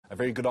A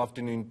very good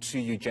afternoon to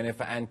you,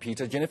 Jennifer and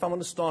Peter. Jennifer, I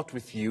want to start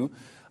with you.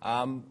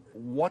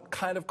 What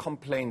kind of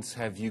complaints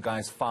have you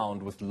guys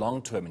found with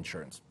long-term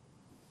insurance?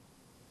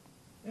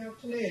 Good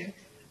afternoon.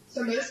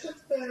 So most of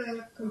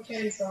the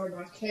complaints are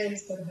about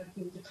claims that have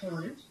been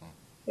declined.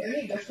 The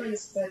only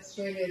difference that's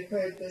really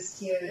occurred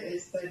this year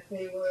is that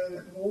there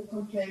were more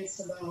complaints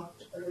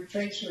about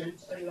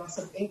retrenchment and loss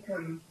of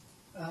income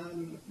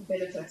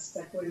benefits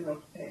that were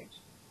not paid.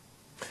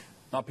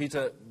 Now,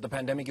 Peter, the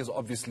pandemic is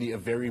obviously a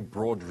very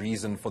broad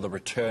reason for the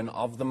return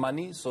of the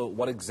money. So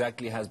what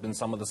exactly has been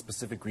some of the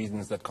specific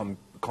reasons that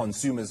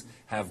consumers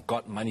have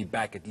got money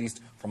back, at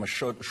least from a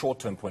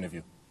short-term point of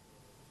view?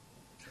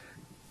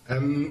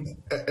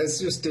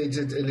 As you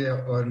stated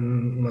earlier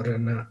on,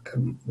 Morena,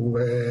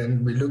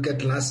 when we look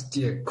at last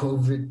year,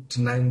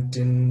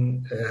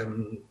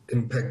 COVID-19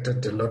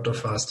 impacted a lot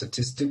of our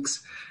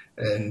statistics,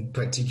 and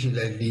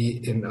particularly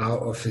in our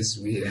office,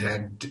 we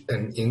had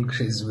an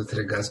increase with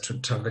regards to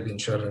travel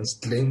insurance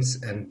claims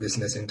and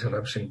business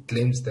interruption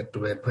claims that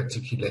were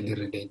particularly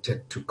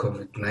related to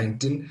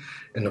COVID-19.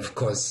 And of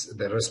course,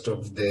 the rest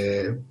of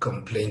the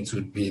complaints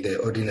would be the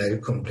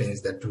ordinary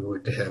complaints that we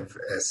would have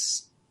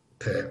as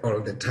all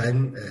the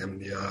time,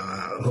 your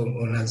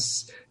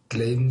homeowners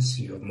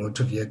claims, your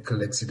motor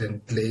vehicle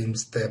accident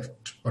claims,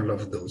 theft, all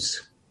of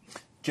those.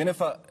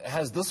 Jennifer,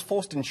 has this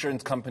forced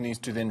insurance companies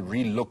to then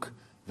relook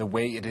the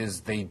way it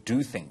is they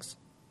do things?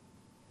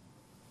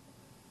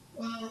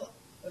 Well,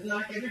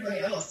 like everybody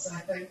else, I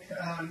think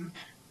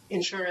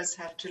insurers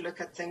have to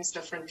look at things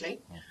differently.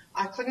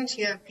 I couldn't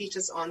hear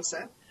Peter's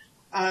answer,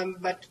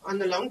 but on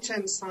the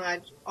long-term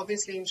side,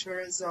 obviously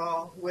insurers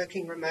are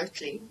working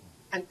remotely.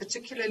 And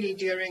particularly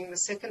during the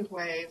second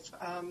wave,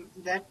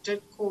 that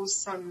did cause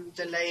some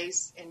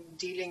delays in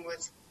dealing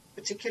with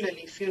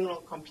particularly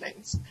funeral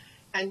complaints.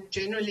 And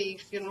generally,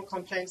 funeral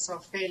complaints are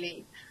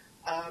fairly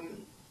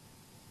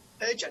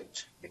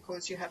urgent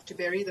because you have to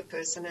bury the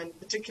person, and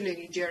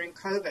particularly during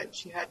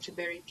COVID, you had to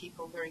bury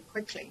people very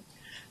quickly.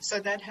 So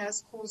that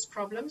has caused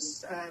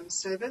problems,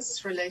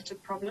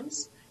 service-related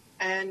problems,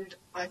 and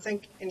I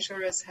think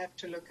insurers have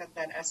to look at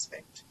that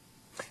aspect.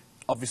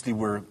 Obviously,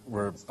 we're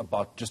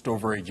about just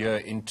over a year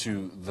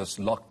into this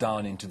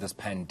lockdown, into this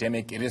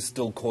pandemic. It is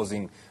still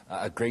causing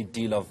a great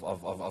deal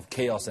of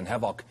chaos and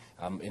havoc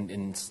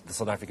in the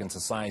South African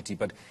society.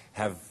 But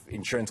have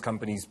insurance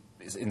companies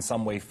in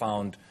some way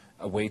found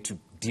a way to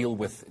deal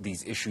with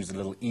these issues a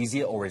little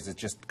easier, or is it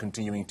just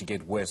continuing to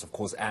get worse, of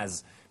course,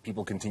 as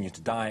people continue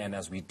to die and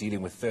as we're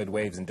dealing with third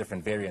waves and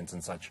different variants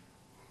and such?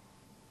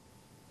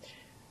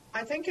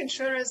 I think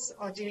insurers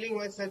are dealing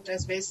with it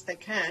as best they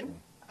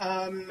can.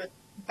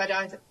 But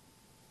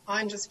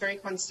I'm just very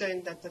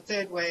concerned that the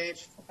third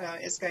wave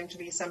is going to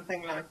be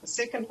something like the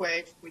second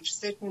wave, which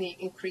certainly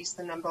increased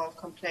the number of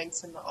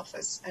complaints in the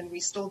office, and we're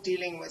still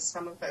dealing with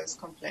some of those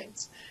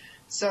complaints.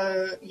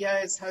 So, yeah,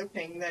 it's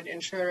hoping that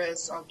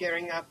insurers are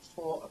gearing up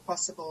for a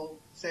possible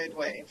third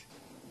wave.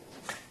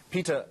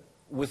 Peter,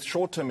 with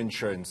short-term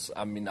insurance,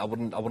 I mean, I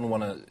wouldn't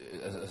want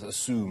to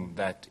assume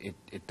that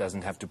it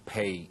doesn't have to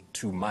pay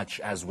too much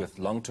as with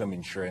long-term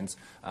insurance.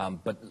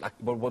 But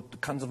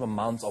what kinds of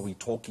amounts are we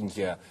talking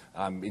here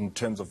in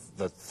terms of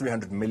the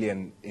 300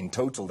 million in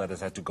total that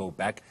has had to go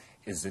back?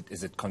 Is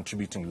it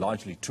contributing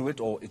largely to it,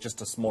 or it's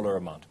just a smaller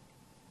amount?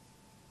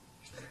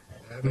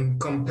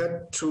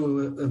 Compared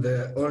to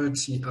the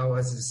OLT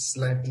hours is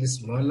slightly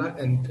smaller,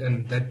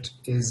 and that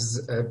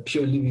is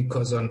purely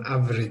because on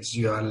average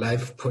your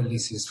life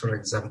policies, for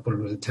example,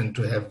 will tend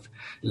to have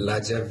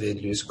larger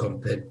values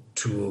compared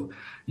to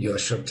your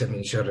short-term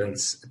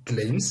insurance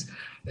claims.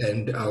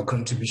 And our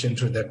contribution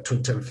to that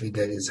total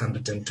figure is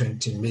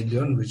 120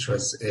 million, which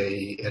was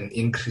an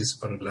increase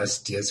on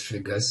last year's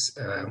figures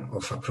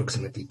of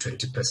approximately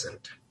 20%.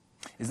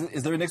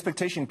 Is there an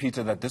expectation,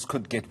 Peter, that this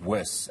could get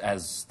worse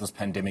as this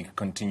pandemic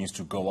continues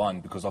to go on?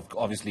 Because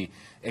obviously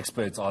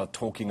experts are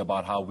talking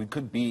about how we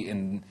could be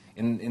in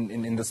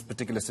this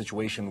particular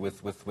situation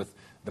with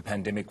the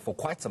pandemic for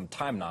quite some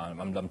time now.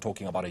 I'm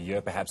talking about a year,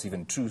 perhaps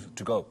even two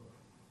to go.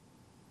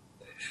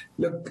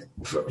 Look,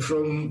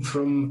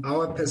 from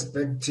our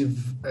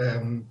perspective,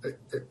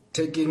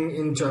 taking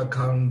into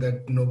account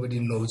that nobody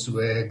knows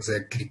where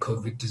exactly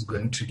COVID is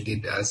going to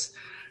lead us,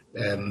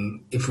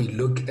 if we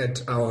look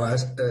at our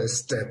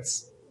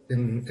stats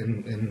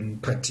in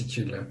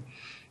particular,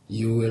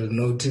 you will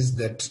notice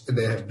that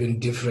there have been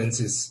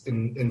differences.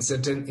 In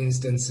certain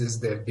instances,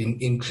 there have been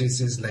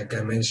increases, like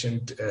I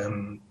mentioned,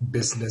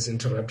 business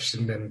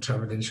interruption and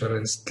travel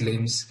insurance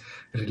claims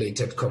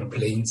related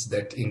complaints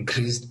that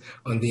increased.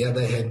 On the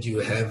other hand, you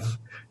have,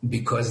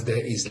 because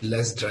there is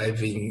less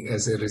driving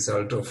as a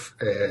result of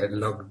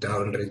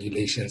lockdown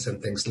regulations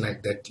and things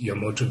like that, your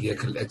motor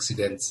vehicle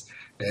accidents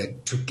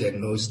took a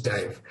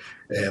nosedive.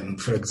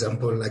 For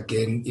example,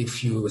 again,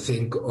 if you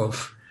think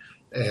of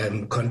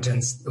home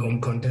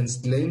contents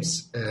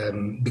claims,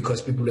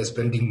 because people are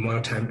spending more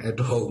time at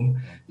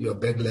home, your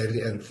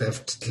burglary and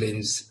theft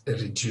claims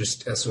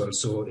reduced as well.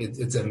 So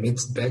it's a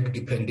mixed bag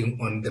depending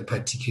on the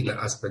particular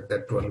aspect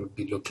that one would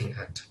be looking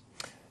at.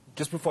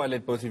 Just before I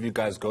let both of you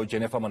guys go,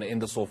 Jennifer, I'm going to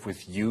end this off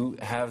with you.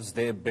 Has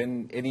there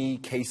been any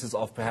cases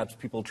of perhaps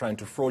people trying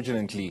to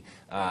fraudulently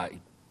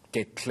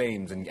get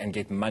claims and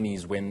get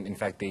monies when, in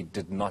fact, they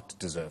did not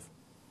deserve?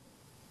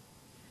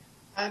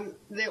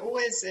 There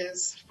always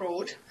is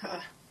fraud,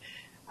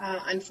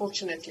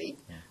 unfortunately.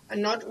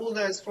 And not all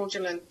those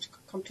fraudulent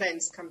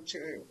complaints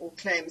or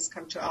claims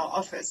come to our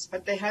office,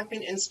 but there have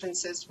been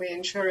instances where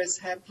insurers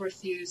have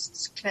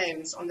refused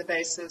claims on the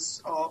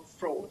basis of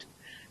fraud.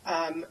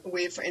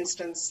 Where, for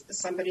instance,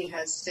 somebody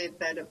has said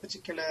that a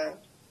particular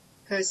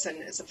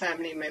person is a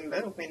family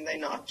member when they're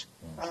not,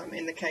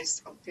 in the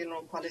case of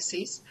funeral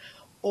policies,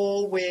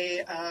 or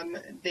where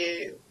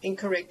they're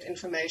incorrect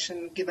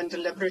information given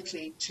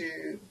deliberately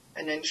to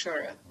an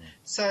insurer.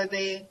 So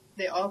there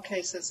are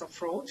cases of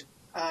fraud.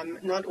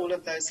 Not all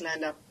of those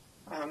land up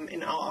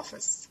in our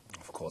office.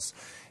 Of course.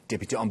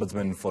 Deputy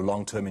Ombudsman for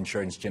Long-Term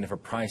Insurance, Jennifer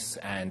Price,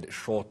 and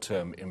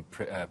Short-Term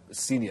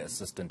Senior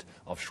Assistant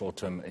of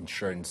Short-Term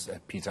Insurance,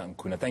 Peter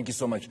Nkuna. Thank you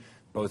so much,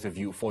 both of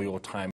you, for your time.